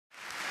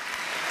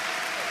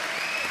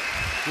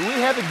Do we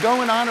have it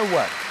going on or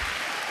what?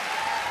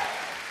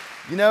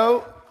 You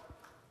know,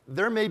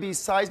 there may be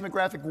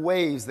seismographic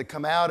waves that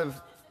come out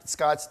of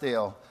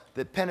Scottsdale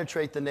that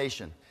penetrate the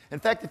nation. In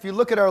fact, if you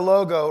look at our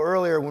logo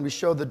earlier when we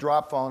showed the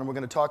drop fall, and we're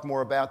going to talk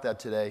more about that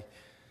today,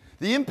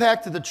 the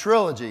impact of the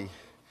trilogy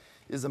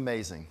is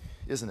amazing,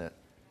 isn't it?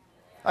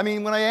 I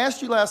mean, when I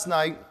asked you last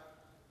night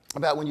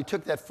about when you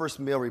took that first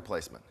meal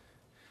replacement,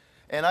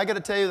 and I got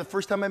to tell you, the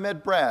first time I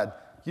met Brad,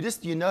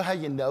 you know how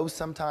you know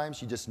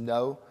sometimes? You just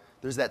know.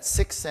 There's that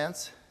sixth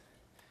sense.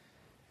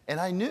 And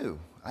I knew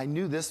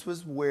this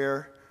was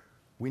where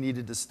we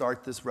needed to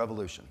start this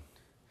revolution.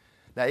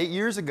 Now, 8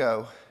 years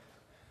ago,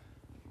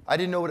 I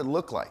didn't know what it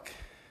looked like,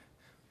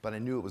 but I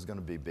knew it was going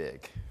to be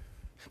big.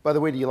 By the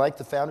way, do you like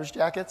the founders'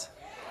 jackets?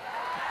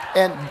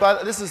 And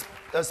this is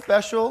a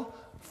special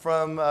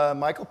from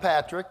Michael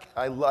Patrick.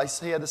 I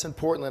had this in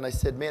Portland. I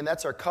said, man,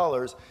 that's our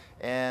colors.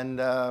 And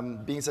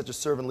being such a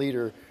servant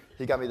leader,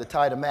 he got me the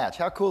tie to match.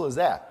 How cool is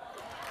that?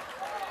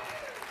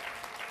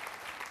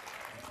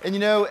 And you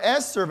know,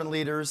 as servant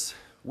leaders,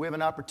 we have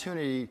an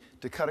opportunity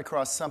to cut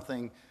across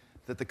something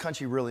that the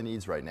country really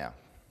needs right now.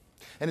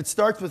 And it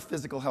starts with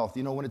physical health.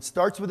 You know, when it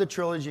starts with a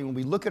trilogy, when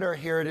we look at our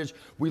heritage,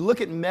 we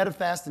look at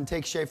Medifast and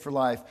Take Shape for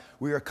Life,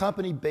 we are a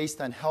company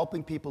based on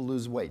helping people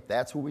lose weight.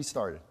 That's where we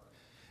started.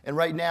 And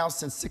right now,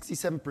 since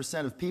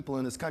 67% of people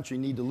in this country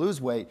need to lose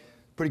weight,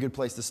 pretty good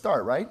place to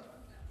start, right?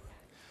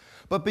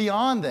 But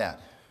beyond that,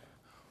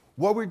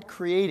 what we're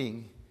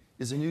creating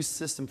is a new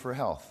system for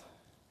health.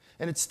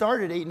 And it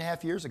started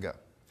 8.5 years ago.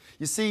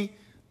 You see,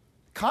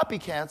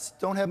 copycats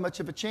don't have much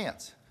of a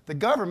chance. The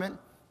government,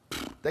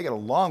 they got a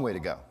long way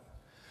to go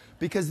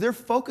because they're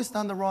focused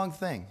on the wrong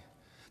thing.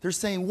 They're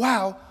saying,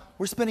 wow,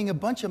 we're spending a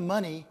bunch of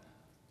money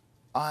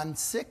on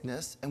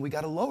sickness and we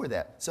got to lower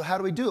that. So how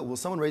do we do it? Well,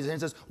 someone raises their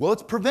hand and says, well,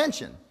 it's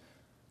prevention.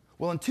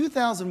 Well, in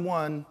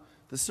 2001,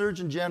 the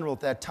Surgeon General at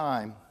that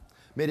time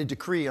made a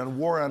decree on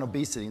war on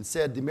obesity and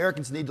said the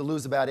Americans need to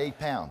lose about 8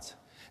 pounds.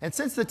 And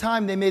since the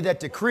time they made that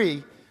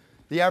decree,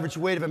 the average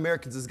weight of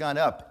Americans has gone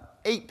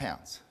up 8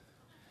 pounds.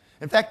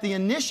 In fact, the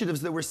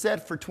initiatives that were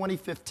set for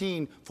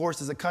 2015 for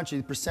us as a country,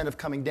 the percent of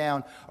coming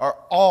down, are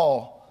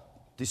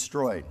all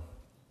destroyed.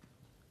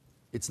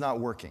 It's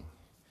not working.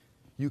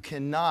 You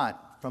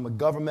cannot, from a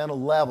governmental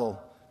level,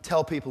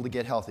 tell people to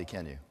get healthy,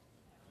 can you?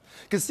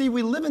 Because see,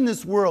 we live in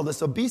this world,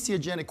 this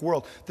obesogenic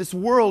world, this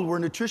world where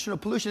nutritional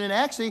pollution, and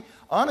actually,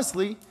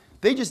 honestly,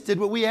 they just did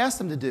what we asked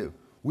them to do.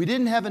 We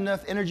didn't have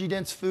enough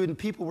energy-dense food and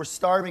people were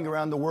starving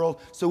around the world,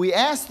 so we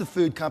asked the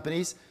food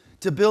companies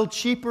to build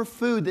cheaper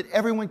food that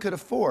everyone could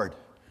afford.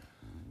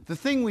 The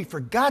thing we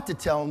forgot to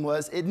tell them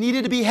was it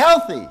needed to be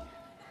healthy.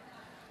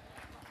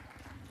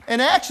 And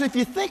actually, if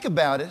you think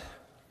about it,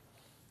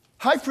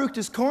 high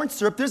fructose corn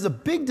syrup, there's a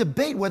big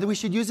debate whether we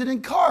should use it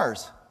in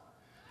cars.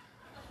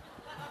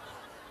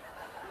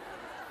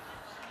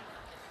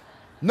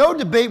 No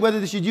debate whether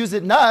they should use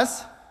it in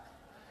us.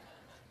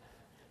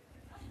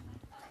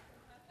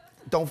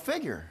 Don't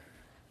figure.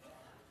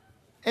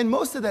 And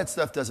most of that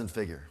stuff doesn't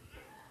figure.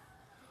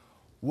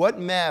 What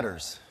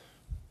matters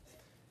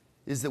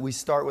is that we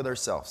start with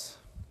ourselves.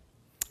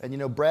 And you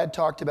know, Brad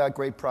talked about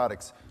great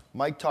products.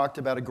 Mike talked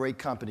about a great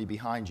company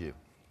behind you.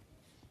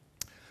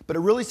 But it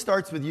really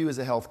starts with you as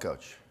a health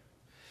coach.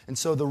 And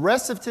so the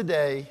rest of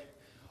today,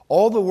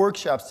 all the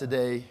workshops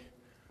today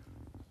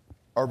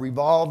are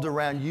revolved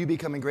around you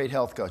becoming great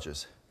health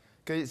coaches.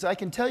 Because I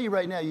can tell you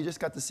right now, you just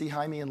got to see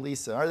Jaime and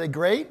Lisa. Are they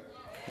great?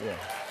 Yeah.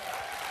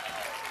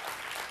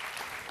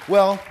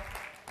 Well,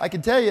 I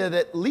can tell you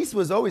that Lisa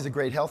was always a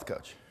great health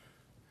coach.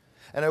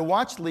 And I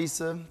watched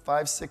Lisa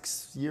 5,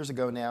 6 years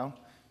ago now.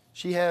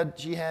 She had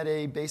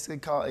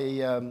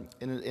an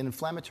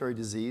inflammatory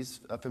disease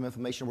from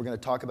inflammation. We're going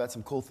to talk about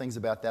some cool things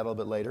about that a little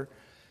bit later.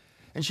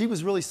 And she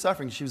was really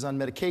suffering. She was on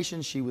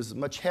medication. She was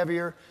much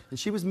heavier. And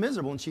she was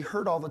miserable. And she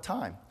hurt all the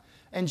time.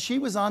 And she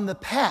was on the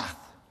path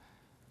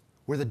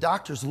where the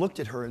doctors looked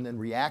at her and then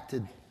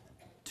reacted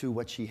to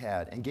what she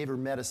had and gave her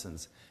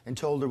medicines and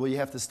told her, well, you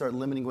have to start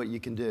limiting what you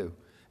can do.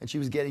 And she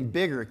was getting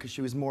bigger because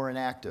she was more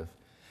inactive.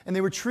 And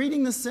they were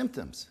treating the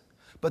symptoms,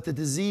 but the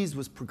disease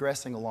was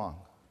progressing along.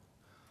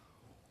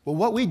 Well,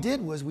 what we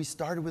did was we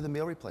started with a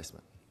meal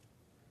replacement.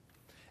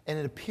 And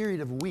in a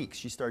period of weeks,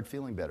 she started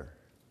feeling better.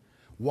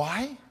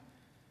 Why?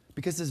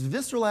 Because this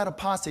visceral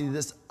adiposity,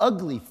 this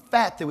ugly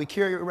fat that we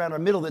carry around our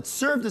middle that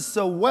served us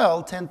so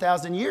well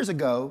 10,000 years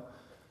ago,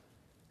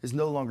 is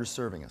no longer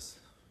serving us.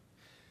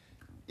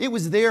 It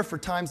was there for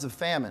times of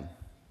famine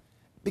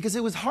because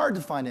it was hard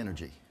to find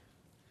energy.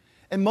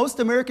 And most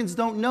Americans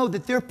don't know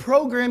that their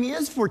program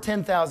is for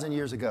 10,000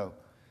 years ago.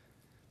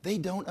 They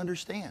don't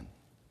understand.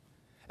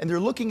 And they're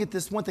looking at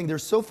this one thing. They're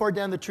so far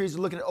down the trees,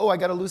 they're looking at, oh, I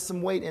got to lose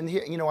some weight, and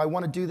here, you know, I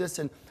want to do this,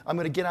 and I'm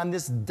going to get on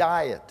this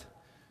diet.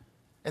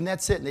 And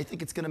that's it, and they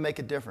think it's going to make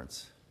a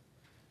difference.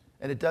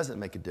 And it doesn't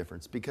make a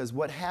difference, because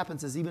what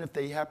happens is even if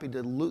they're happy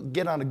to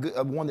get on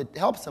one that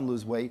helps them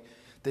lose weight,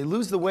 they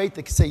lose the weight,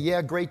 they say,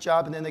 yeah, great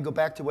job, and then they go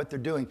back to what they're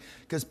doing.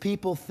 Because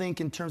people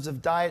think in terms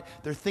of diet,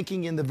 they're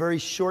thinking in the very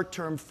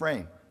short-term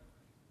frame.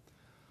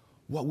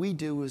 What we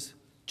do is,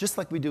 just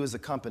like we do as a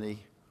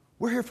company,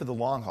 We're here for the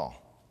long haul.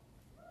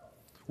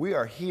 We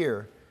are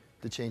here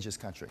to change this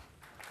country.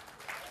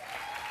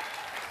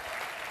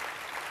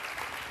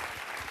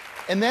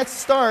 And that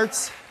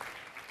starts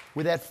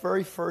with that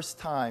very first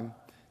time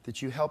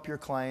that you help your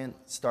client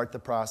start the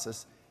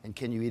process and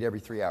can you eat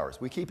every 3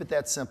 hours. We keep it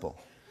that simple.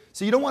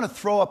 So you don't want to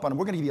throw up on them.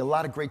 We're going to give you a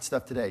lot of great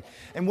stuff today.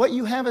 And what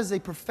you have as a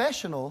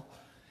professional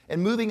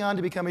and moving on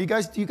to become, do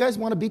you guys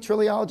want to be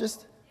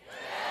trilliologists?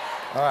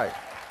 Yeah. All right.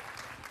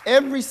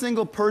 Every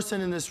single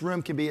person in this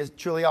room can be a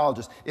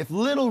trilliologist. If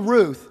little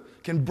Ruth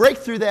can break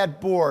through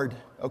that board,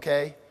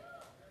 okay,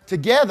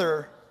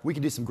 together we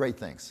can do some great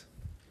things.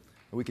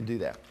 We can do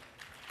that.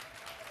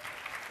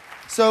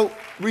 So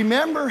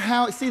remember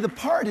how, see, the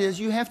part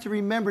is you have to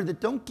remember that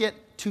don't get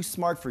too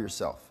smart for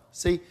yourself.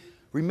 See,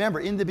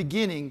 remember in the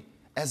beginning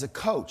as a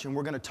coach, and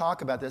we're going to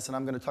talk about this, and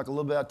I'm going to talk a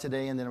little bit about it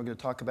today, and then I'm going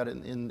to talk about it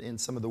in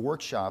some of the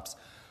workshops,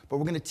 but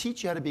we're going to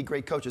teach you how to be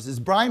great coaches. Is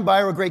Brian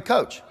Byer a great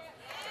coach?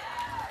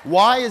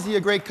 Why is he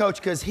a great coach?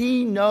 Because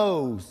he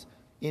knows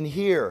in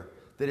here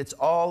that it's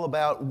all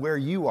about where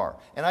you are.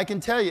 And I can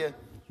tell you,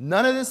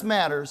 none of this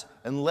matters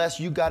unless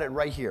you got it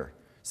right here.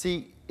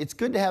 See, it's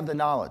good to have the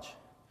knowledge,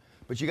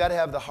 but you got to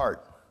have the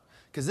heart.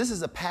 Because this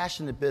is a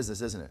passionate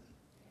business, isn't it?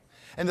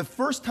 And the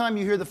first time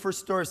you hear the first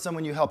story of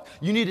someone you helped,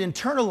 you need to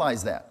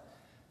internalize that.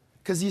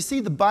 Because you see,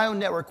 the bio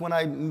network, when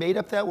I made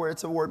up that word,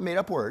 it's a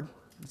made-up word.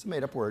 It's a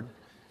made-up word.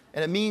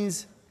 And it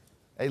means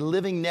a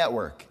living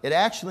network. It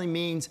actually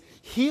means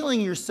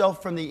healing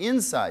yourself from the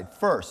inside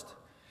first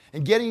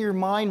and getting your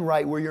mind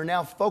right where you're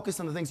now focused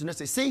on the things that are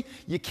necessary. See,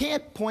 you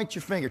can't point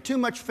your finger. Too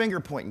much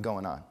finger pointing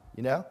going on,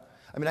 you know?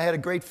 I mean, I had a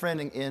great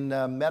friend in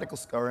medical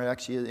school, or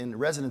actually in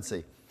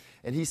residency.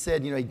 And he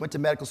said, you know, he went to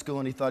medical school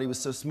and he thought he was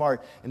so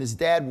smart. And his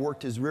dad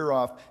worked his rear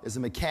off as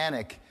a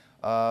mechanic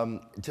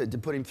to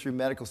put him through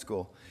medical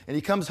school. And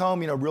he comes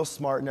home, you know, real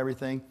smart and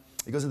everything.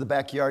 He goes in the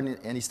backyard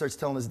and he starts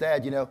telling his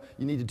dad, you know,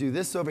 you need to do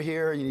this over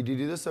here, you need to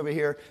do this over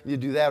here, you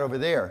need to do that over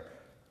there.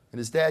 And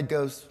his dad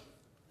goes,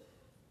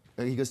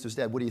 he goes to his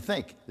dad, what do you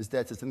think? His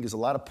dad says, I think there's a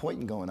lot of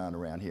pointing going on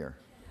around here.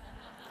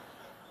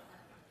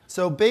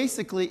 So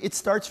basically, it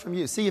starts from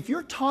you. See, if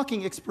you're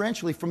talking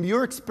experientially from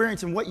your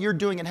experience and what you're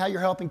doing and how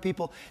you're helping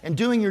people and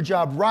doing your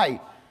job right,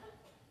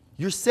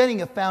 you're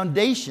setting a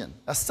foundation,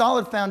 a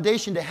solid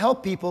foundation to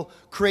help people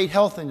create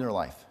health in their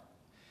life.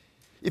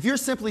 If you're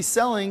simply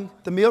selling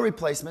the meal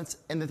replacements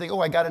and they think, oh,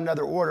 I got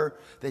another order,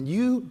 then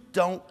you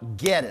don't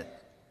get it.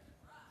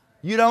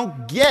 You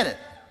don't get it.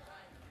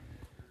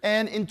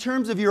 And in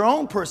terms of your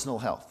own personal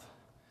health,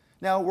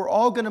 now we're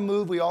all going to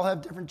move. We all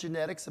have different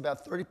genetics.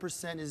 About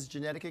 30% is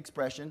genetic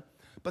expression.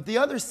 But the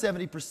other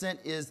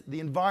 70% is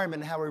the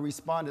environment and how we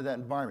respond to that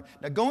environment.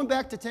 Now, going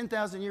back to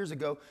 10,000 years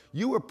ago,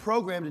 you were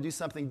programmed to do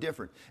something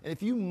different. And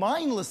if you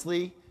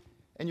mindlessly,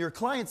 and your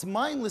clients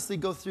mindlessly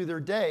go through their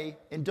day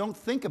and don't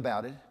think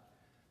about it,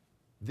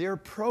 their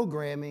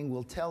programming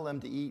will tell them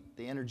to eat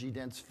the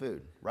energy-dense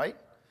food, right?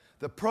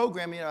 The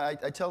programming, you know,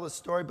 I tell this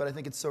story, but I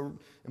think it's so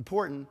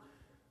important.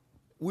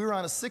 We were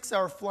on a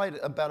 6-hour flight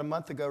about a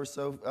month ago or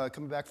so,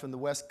 coming back from the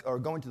West, or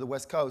going to the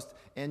West Coast.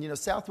 And, you know,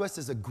 Southwest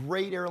is a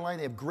great airline.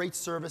 They have great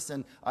service.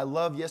 And I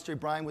love, yesterday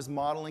Brian was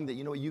modeling that,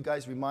 you know what, you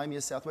guys remind me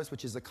of Southwest,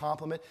 which is a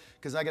compliment.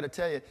 Because I got to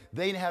tell you,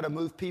 they know how to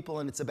move people.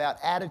 And it's about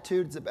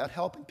attitude. It's about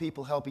helping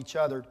people help each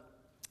other.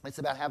 It's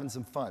about having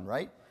some fun,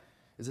 right?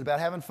 Is it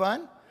about having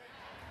fun?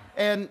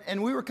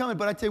 And we were coming.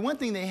 But I tell you one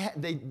thing,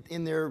 they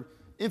in their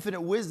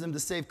infinite wisdom to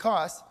save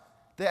costs,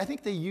 I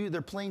think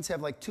their planes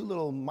have like 2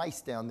 little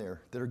mice down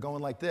there that are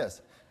going like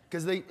this.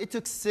 Because it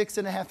took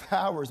 6.5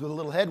 hours with a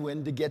little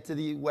headwind to get to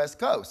the West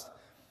Coast.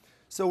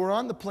 So we're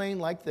on the plane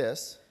like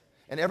this.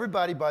 And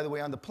everybody, by the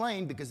way, on the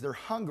plane, because they're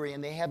hungry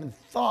and they haven't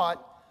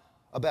thought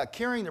about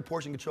carrying their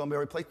portion control meal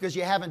replacement, because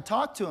you haven't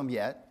talked to them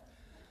yet,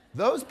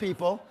 those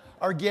people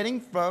are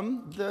getting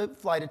from the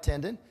flight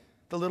attendant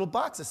the little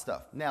box of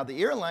stuff. Now,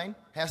 the airline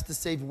has to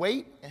save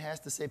weight and has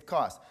to save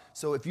cost.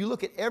 So if you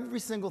look at every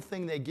single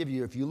thing they give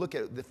you, if you look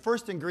at the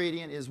first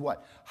ingredient is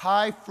what?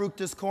 High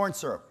fructose corn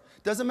syrup.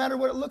 Doesn't matter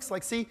what it looks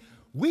like. See,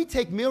 we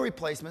take meal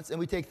replacements and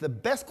we take the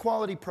best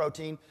quality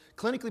protein,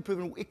 clinically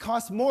proven. It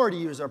costs more to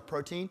use our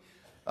protein.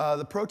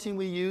 The protein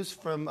we use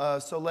from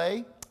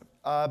Soleil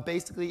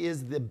basically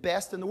is the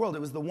best in the world. It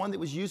was the one that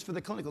was used for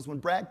the clinicals. When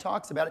Brad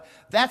talks about it,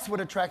 that's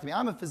what attracted me.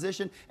 I'm a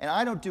physician and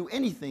I don't do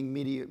anything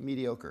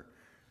mediocre.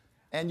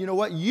 And you know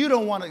what? You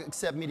don't want to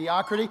accept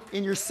mediocrity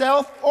in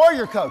yourself or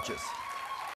your coaches.